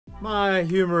My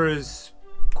humour is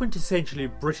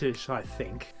quintessentially British, I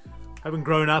think. Having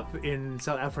grown up in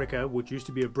South Africa, which used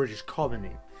to be a British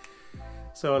colony,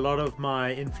 so a lot of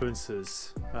my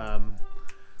influences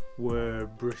were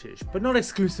British, but not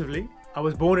exclusively. I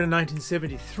was born in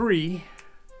 1973.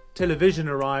 Television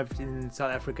arrived in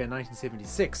South Africa in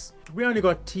 1976. We only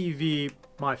got TV,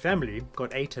 my family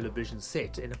got a television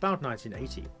set in about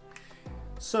 1980.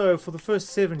 So for the first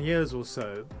 7 years or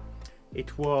so,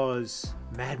 it was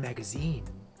Mad Magazine,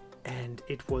 and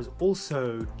it was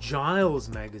also Giles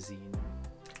Magazine.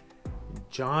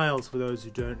 Giles, for those who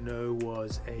don't know,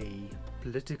 was a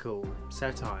political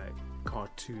satire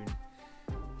cartoon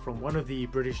from one of the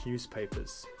British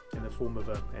newspapers in the form of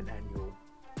an annual.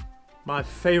 My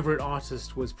favourite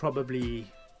artist was probably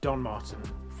Don Martin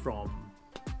from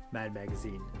Mad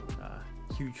Magazine.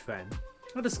 Huge fan.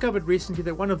 I discovered recently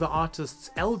that one of the artists,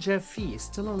 Al Jaffe, is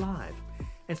still alive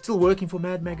and still working for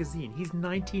Mad Magazine. He's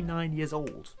 99 years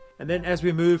old. And then as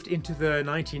we moved into the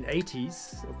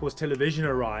 1980s, of course television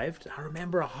arrived. I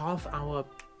remember a half-hour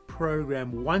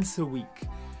program once a week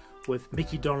with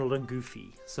Mickey, Donald and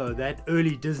Goofy. So that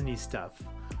early Disney stuff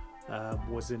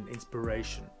was an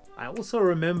inspiration. I also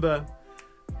remember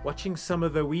watching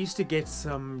we used to get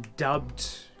some dubbed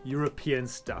European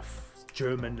stuff,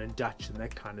 German and Dutch and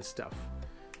that kind of stuff.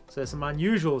 So some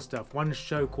unusual stuff. One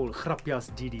show called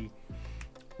Grapjas Didi,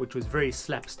 which was very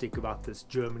slapstick about this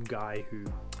German guy who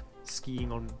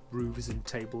skiing on roofs and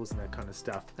tables and that kind of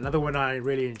stuff. Another one I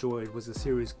really enjoyed was a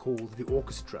series called The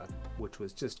Orchestra, which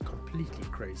was just completely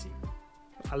crazy.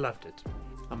 I loved it.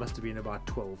 I must have been about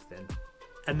 12 then.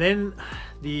 And then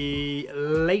the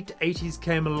late 80s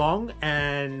came along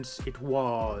and it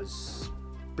was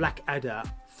Blackadder,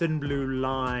 Thin Blue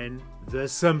Line, The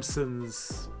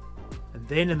Simpsons. And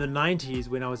then in the 90s,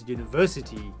 when I was at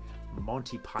university,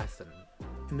 Monty Python.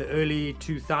 In the early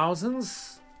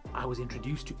 2000s, I was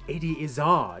introduced to Eddie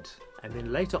Izzard, and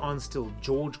then later on still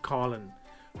George Carlin,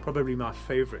 probably my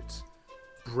favourite,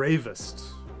 bravest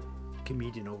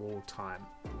comedian of all time.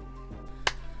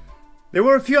 There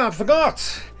were a few I forgot.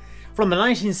 From the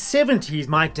 1970s,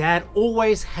 my dad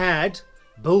always had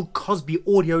Bill Cosby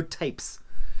audio tapes.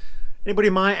 Anybody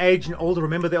my age and older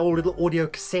remember the old little audio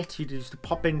cassette you used to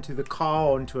pop into the car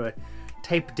or into a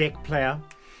tape deck player?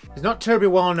 He's not terribly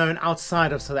well known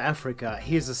outside of South Africa.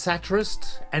 He is a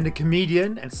satirist and a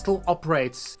comedian and still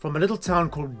operates from a little town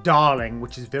called Darling,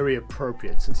 which is very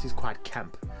appropriate since he's quite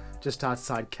camp, just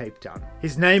outside Cape Town.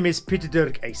 His name is Pieter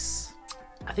Dirk Ace.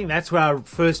 I think that's where I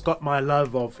first got my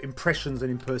love of impressions and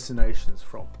impersonations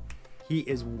from. He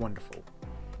is wonderful.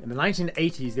 In the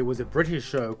 1980s, there was a British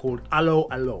show called Allo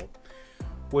Allo,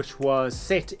 which was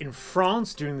set in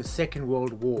France during the Second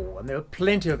World War, and there were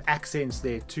plenty of accents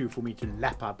there too for me to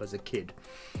lap up as a kid.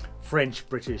 French,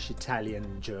 British,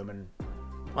 Italian, German.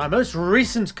 My most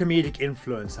recent comedic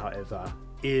influence, however,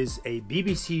 is a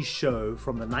BBC show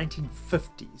from the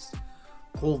 1950s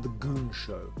called The Goon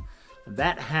Show. And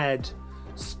that had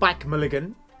Spike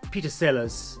Milligan, Peter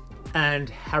Sellers and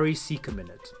Harry Seacombe in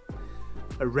it.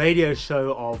 A radio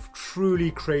show of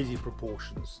truly crazy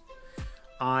proportions.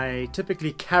 I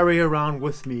typically carry around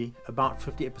with me about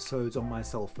 50 episodes on my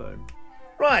cell phone.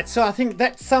 Right, so I think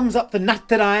that sums up the nut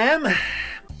that I am.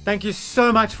 Thank you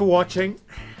so much for watching.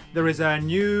 There is a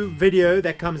new video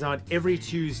that comes out every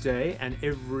Tuesday and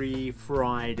every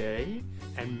Friday,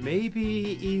 and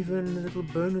maybe even a little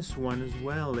bonus one as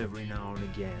well every now and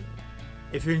again.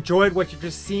 If you enjoyed what you've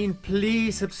just seen,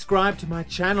 please subscribe to my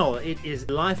channel. It is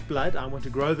lifeblood. I want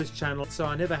to grow this channel so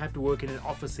I never have to work in an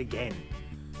office again.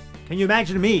 Can you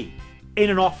imagine me in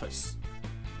an office?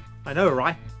 I know,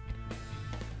 right?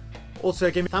 Also,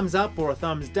 give me a thumbs up or a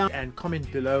thumbs down and comment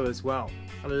below as well.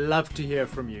 I'd love to hear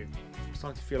from you. I'm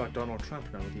starting to feel like Donald Trump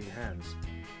now with these hands.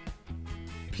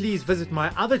 Please visit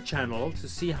my other channel to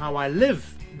see how I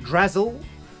live, Drazzle,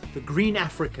 the Green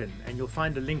African, and you'll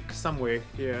find a link somewhere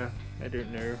here. I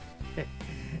don't know.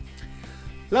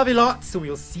 Love you lots, and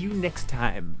we'll see you next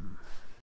time.